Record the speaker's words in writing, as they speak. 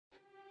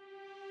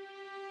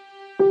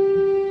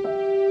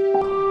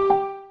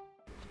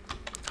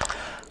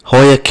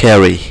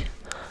kerrii,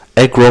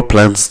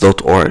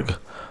 agroplants.org,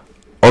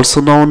 also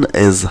known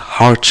as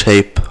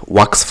heart-shaped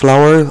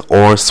waxflower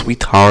or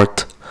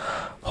sweetheart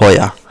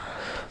Hoya.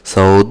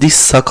 So this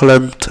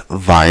succulent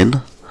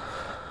vine,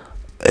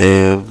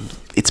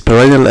 it's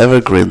perennial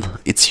evergreen.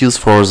 It's used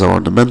for the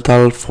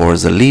ornamental, for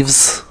the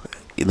leaves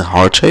in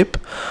heart shape,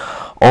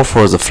 or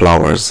for the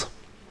flowers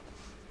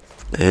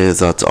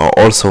that are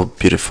also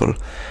beautiful.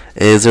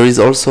 There is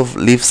also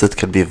leaves that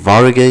can be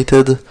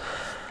variegated,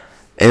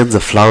 and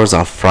the flowers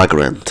are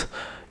fragrant.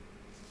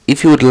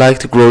 If you would like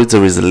to grow it,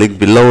 there is a link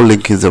below,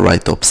 link in the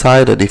right top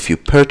side, and if you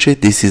purchase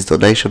it, this is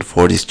donation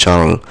for this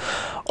channel.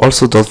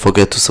 Also, don't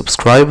forget to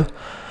subscribe.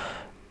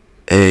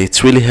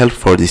 It's really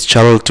helpful for this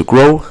channel to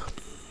grow.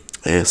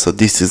 So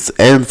this is,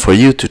 and for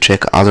you to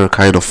check other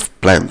kind of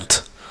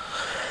plant.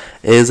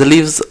 The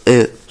leaves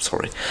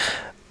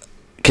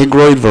can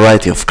grow in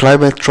variety of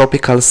climate,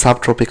 tropical,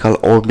 subtropical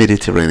or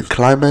Mediterranean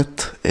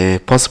climate.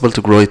 Possible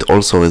to grow it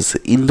also as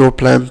indoor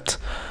plant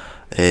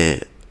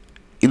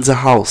in the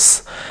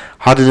house.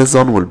 Hardiness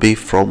zone will be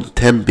from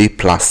 10B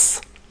plus.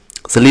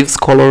 The leaves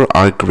color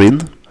are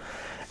green,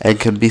 and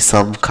can be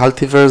some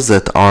cultivars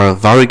that are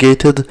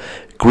variegated,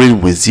 green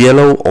with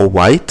yellow or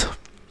white.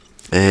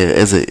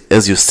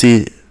 As you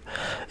see,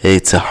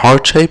 it's a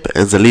heart shape,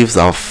 and the leaves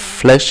are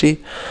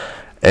fleshy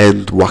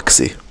and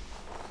waxy.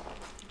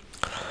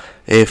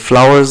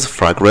 Flowers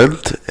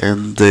fragrant,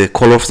 and the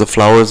color of the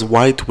flowers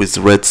white with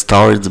red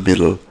star in the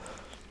middle.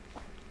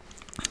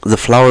 The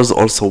flowers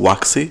also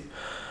waxy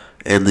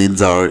and in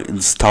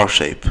star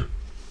shape.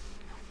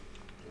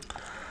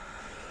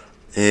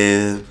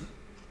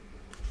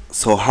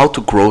 So how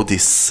to grow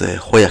this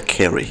Hoya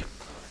kerrii?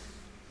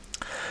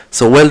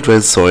 So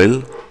well-drained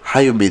soil,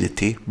 high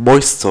humidity,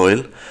 moist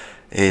soil,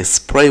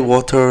 spray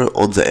water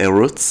on the air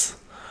roots.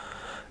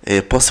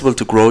 Possible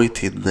to grow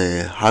it in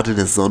the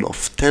hardiness zone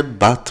of 10,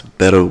 but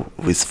better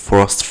with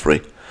frost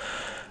free.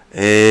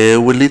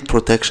 Will need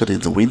protection in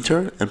the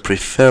winter and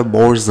prefer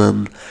more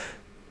than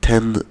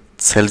 10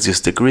 Celsius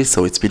degrees,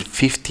 so it's been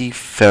 50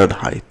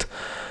 Fahrenheit.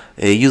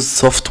 Use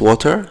soft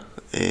water,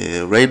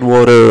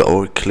 rainwater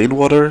or clean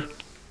water,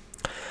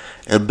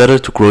 and better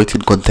to grow it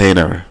in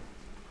container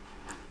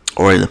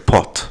or in a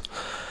pot.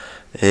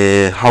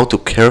 How to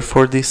care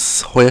for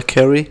this Hoya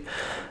kerrii?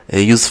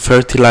 Use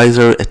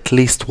fertilizer at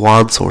least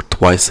once or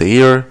twice a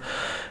year.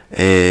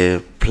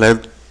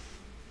 Plant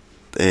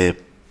and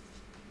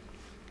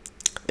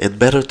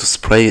better to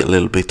spray a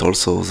little bit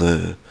also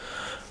the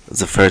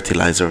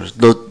fertilizer.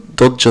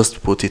 Don't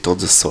just put it on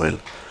the soil.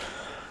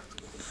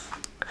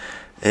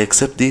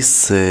 Except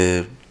this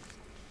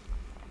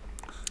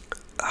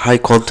high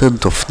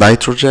content of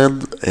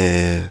nitrogen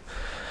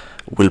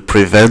will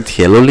prevent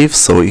yellow leaves.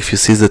 So if you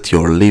see that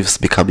your leaves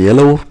become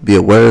yellow, be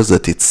aware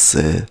that it's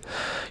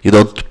you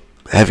don't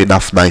have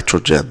enough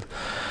nitrogen.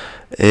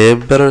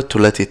 Better to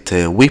let it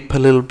whip a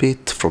little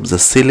bit from the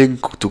ceiling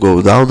to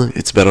go down.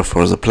 It's better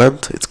for the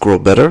plant. It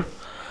grows better.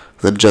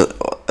 Then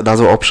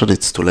another option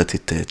is to let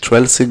it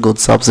trellising on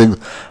something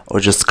or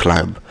just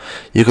climb.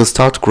 You can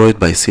start grow it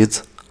by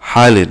seeds.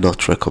 Highly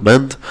not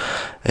recommend.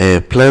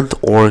 Plant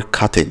or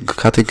cutting.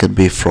 Cutting can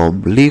be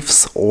from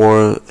leaves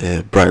or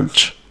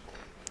branch.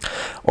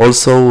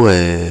 Also,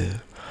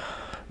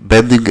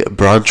 bending a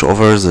branch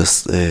over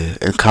this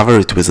and cover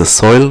it with the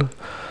soil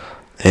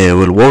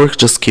will work.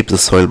 Just keep the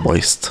soil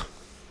moist.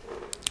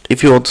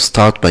 If you want to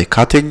start by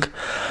cutting,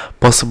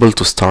 possible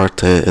to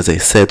start as I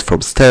said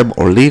from stem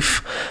or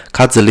leaf.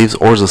 Cut the leaves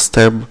or the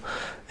stem.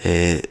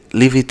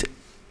 Leave it,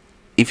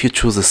 if you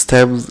choose a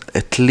stem,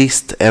 at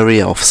least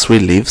area of 3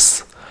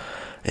 leaves.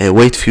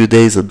 Wait few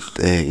days in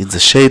the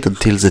shade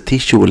until the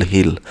tissue will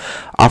heal.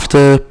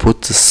 After,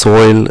 put the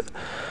soil.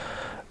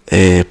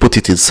 Put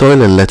it in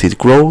soil and let it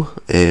grow.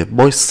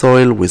 Moist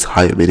soil with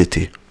high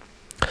humidity.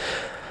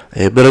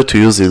 Better to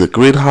use in the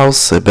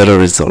greenhouse, a better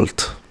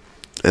result.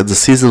 And the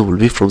season will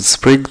be from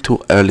spring to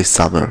early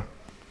summer.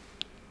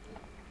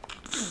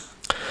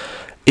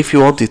 If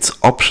you want, it's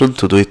option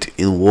to do it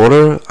in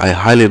water. I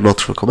highly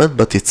not recommend,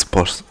 but it's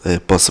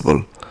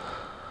possible.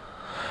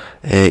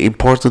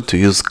 Important to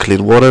use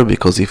clean water,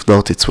 because if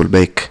not, it will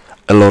make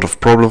a lot of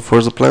problem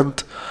for the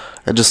plant.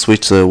 And just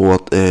switch the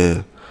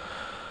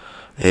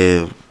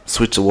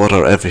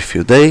water every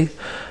few days.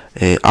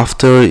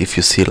 After, if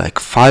you see like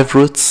 5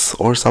 roots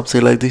or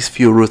something like this,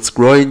 few roots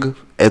growing,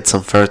 add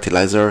some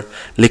fertilizer,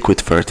 liquid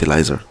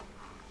fertilizer.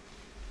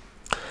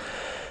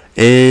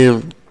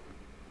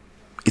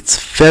 It's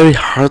very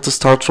hard to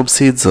start from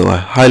seeds, so I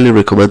highly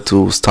recommend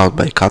to start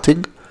by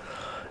cutting.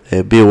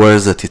 Be aware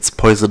that it's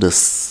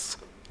poisonous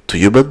to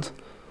humans,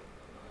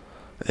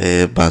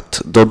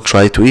 but don't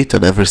try to eat,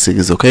 and everything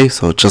is okay,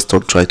 so just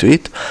don't try to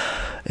eat.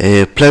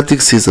 Planting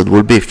season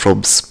will be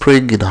from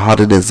spring in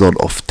hardiness zone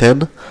of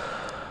 10.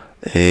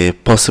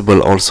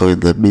 Possible also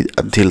in the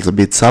until the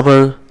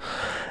midsummer.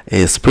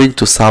 Spring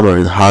to summer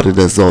in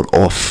hardiness zone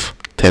of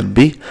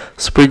 10B.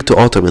 Spring to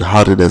autumn in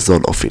hardiness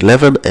zone of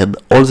 11, and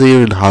all the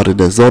year in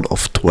hardiness zone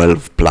of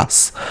 12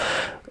 plus.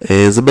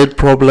 The main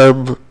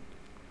problem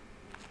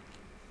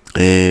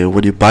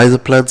When you buy the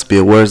plants, be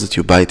aware that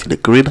you buy it in a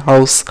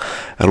greenhouse,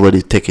 and when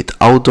you take it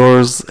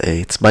outdoors,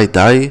 it might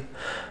die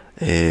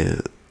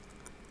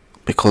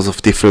because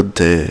of different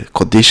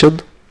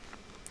conditions.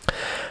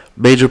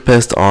 Major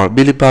pests are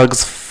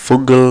mealybugs,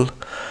 fungal,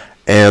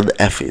 and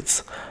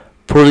aphids.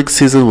 Pruning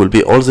season will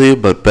be all the year,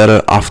 but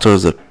better after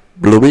the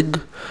blooming.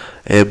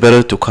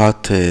 Better to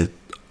cut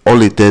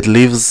only dead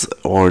leaves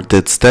or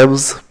dead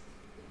stems.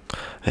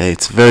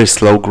 It's very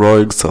slow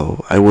growing,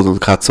 so I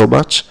wouldn't cut so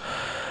much.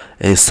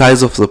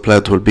 Size of the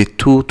plant will be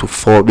 2 to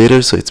 4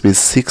 meters, so it means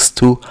 6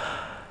 to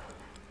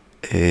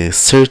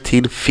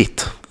 13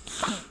 feet.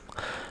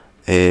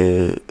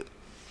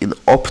 In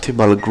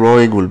optimal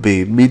growing will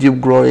be medium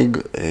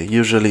growing.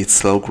 Usually it's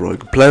slow growing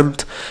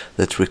plant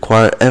that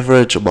require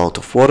average amount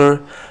of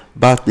water,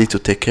 but need to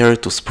take care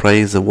to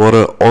spray the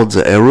water on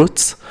the air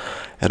roots,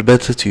 and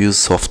better to use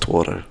soft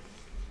water.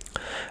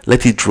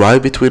 Let it dry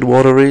between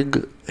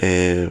watering,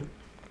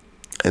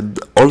 and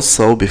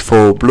also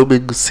before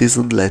blooming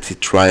season let it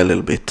dry a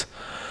little bit.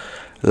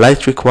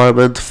 Light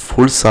requirement,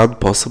 full sun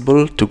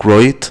possible to grow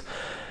it,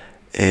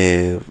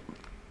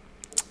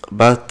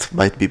 but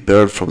might be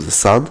burned from the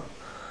sun.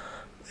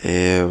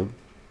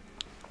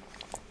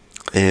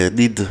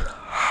 Need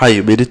high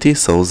humidity,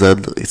 so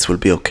then it will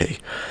be okay.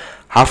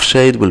 Half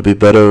shade will be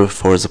better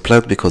for the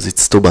plant because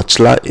it's too much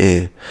light.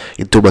 In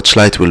too much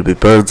light will be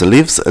burn the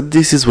leaves, and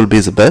will be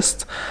the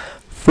best.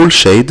 Full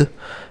shade,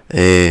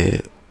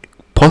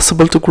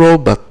 possible to grow,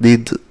 but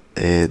need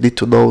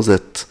to know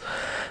that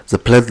the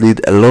plant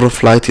need a lot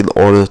of light in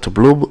order to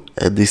bloom,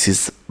 and this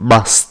is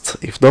must.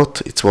 If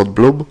not, it won't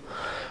bloom.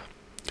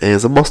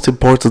 The most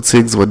important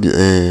things when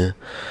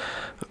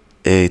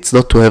it's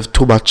not to have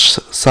too much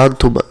sun.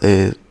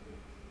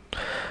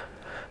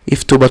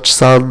 If too much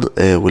sun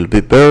will be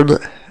burned,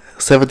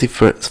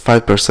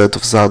 75%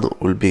 of sun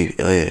will be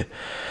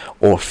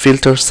or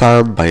filter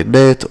sun by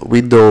net,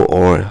 window,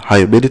 or high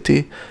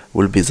humidity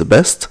will be the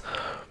best.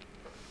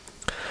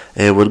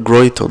 We'll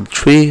grow it on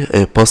tree,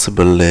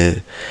 possible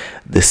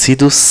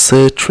deciduous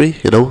tree,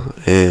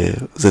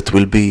 that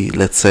will be,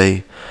 let's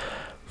say,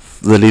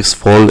 the leaves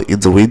fall in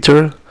the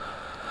winter,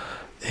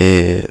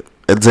 and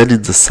then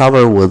in the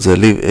summer when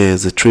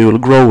the tree will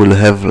grow, will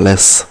have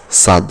less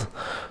sun.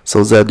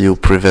 So then you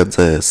prevent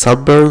the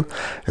sunburn,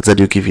 and then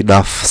you give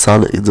enough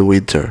sun in the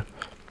winter.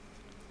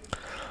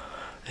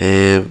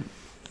 And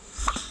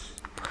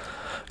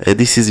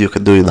this is you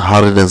can do in the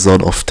hardiness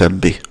zone of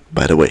 10B,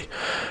 by the way.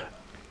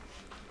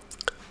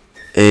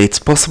 It's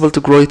possible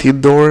to grow it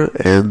indoor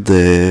and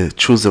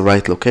choose the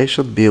right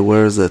location. Be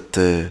aware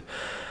that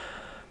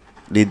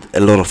need a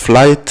lot of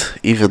light,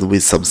 even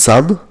with some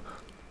sun.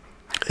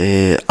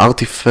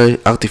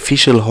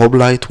 Artificial home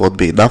light won't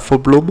be enough for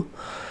bloom,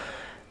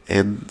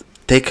 and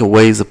take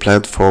away the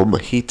plant from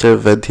heater,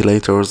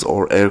 ventilators,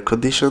 or air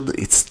condition.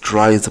 It's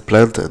dry the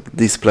plant, and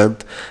this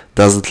plant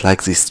doesn't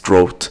like this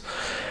drought.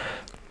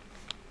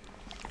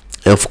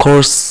 Of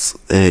course,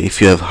 if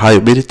you have high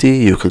humidity,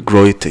 you can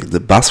grow it in the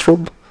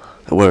bathroom,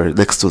 where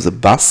next to the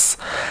bus,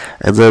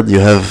 and then you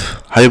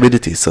have high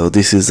humidity. So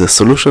this is a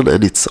solution,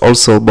 and it's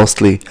also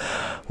mostly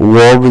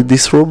warm in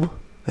this room.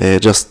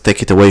 Just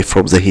take it away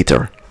from the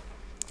heater.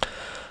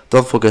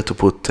 Don't forget to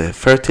put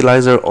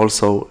fertilizer,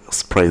 also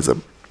spray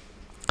them.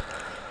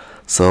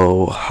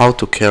 So how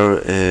to care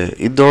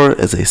indoor?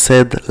 As I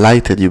said,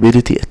 light and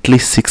humidity, at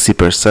least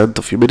 60%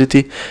 of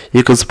humidity.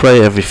 You can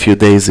spray every few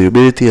days the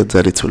humidity, and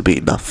then it will be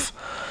enough.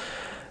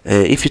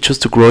 If you choose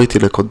to grow it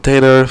in a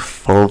container,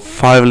 from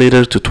 5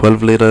 liter to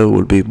 12 liter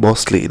will be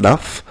mostly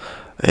enough.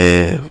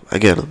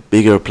 Again,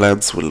 bigger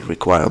plants will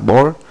require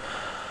more.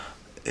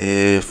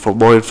 For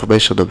more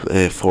information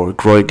for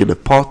growing in a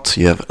pot,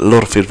 you have a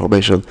lot of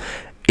information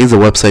in the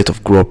website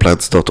of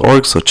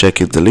growplants.org, so check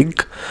in the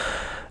link.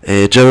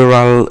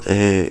 General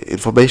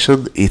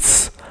information,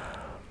 it's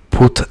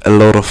put a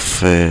lot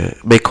of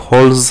make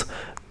holes,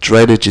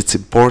 drainage it's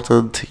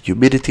important,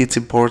 humidity it's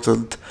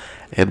important,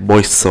 and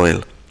moist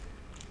soil.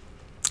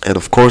 And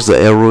of course the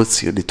air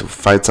roots, you need to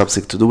find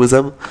something to do with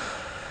them,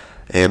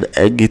 and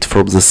hang it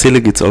from the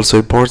ceiling. It's also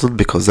important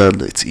because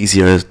then it's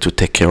easier to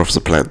take care of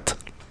the plant.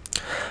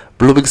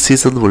 Blooming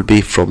season will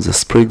be from the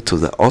spring to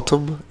the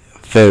autumn.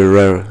 Very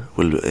rare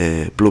will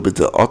bloom in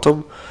the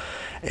autumn,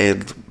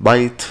 and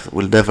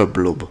will never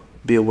bloom.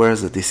 Be aware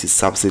that this is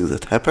something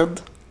that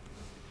happened,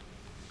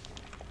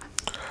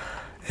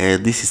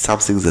 and this is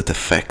something that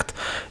affect.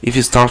 If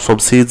you start from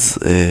seeds,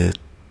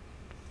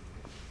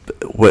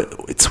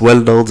 it's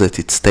well known that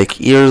it takes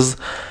years.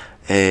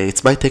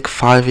 It might take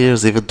 5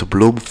 years even to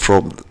bloom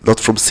not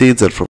from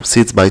seeds, and from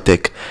seeds might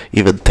take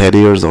even 10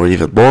 years or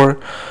even more.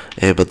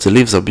 But the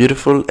leaves are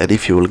beautiful, and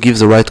if you will give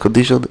the right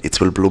condition,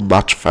 it will bloom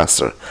much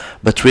faster.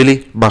 But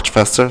really much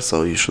faster,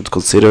 so you should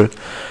consider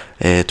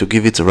to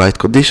give it the right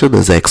condition,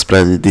 as I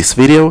explained in this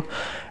video.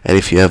 And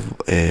if you have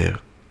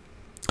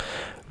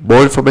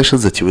more information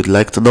that you would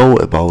like to know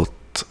about,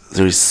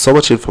 there is so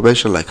much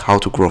information like how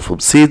to grow from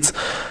seeds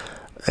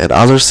and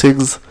other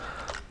things.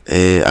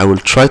 I will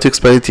try to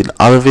explain it in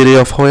other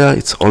video of Hoya.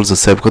 It's all the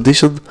same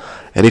condition,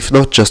 and if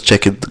not, just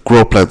check it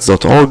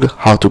growplants.org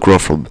how to grow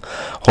from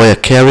Hoya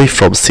kerrii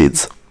from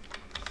seeds.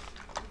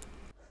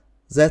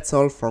 That's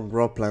all from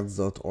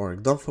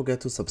growplants.org. Don't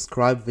forget to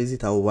subscribe,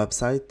 visit our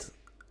website,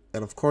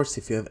 and of course,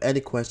 if you have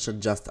any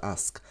question, just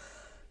ask.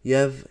 You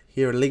have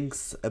here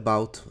links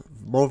about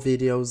more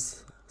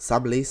videos,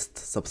 some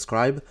lists,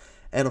 subscribe,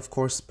 and of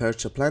course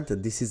purchase a plant,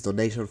 and this is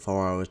donation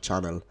for our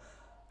channel.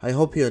 I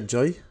hope you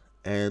enjoy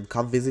and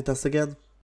come visit us again.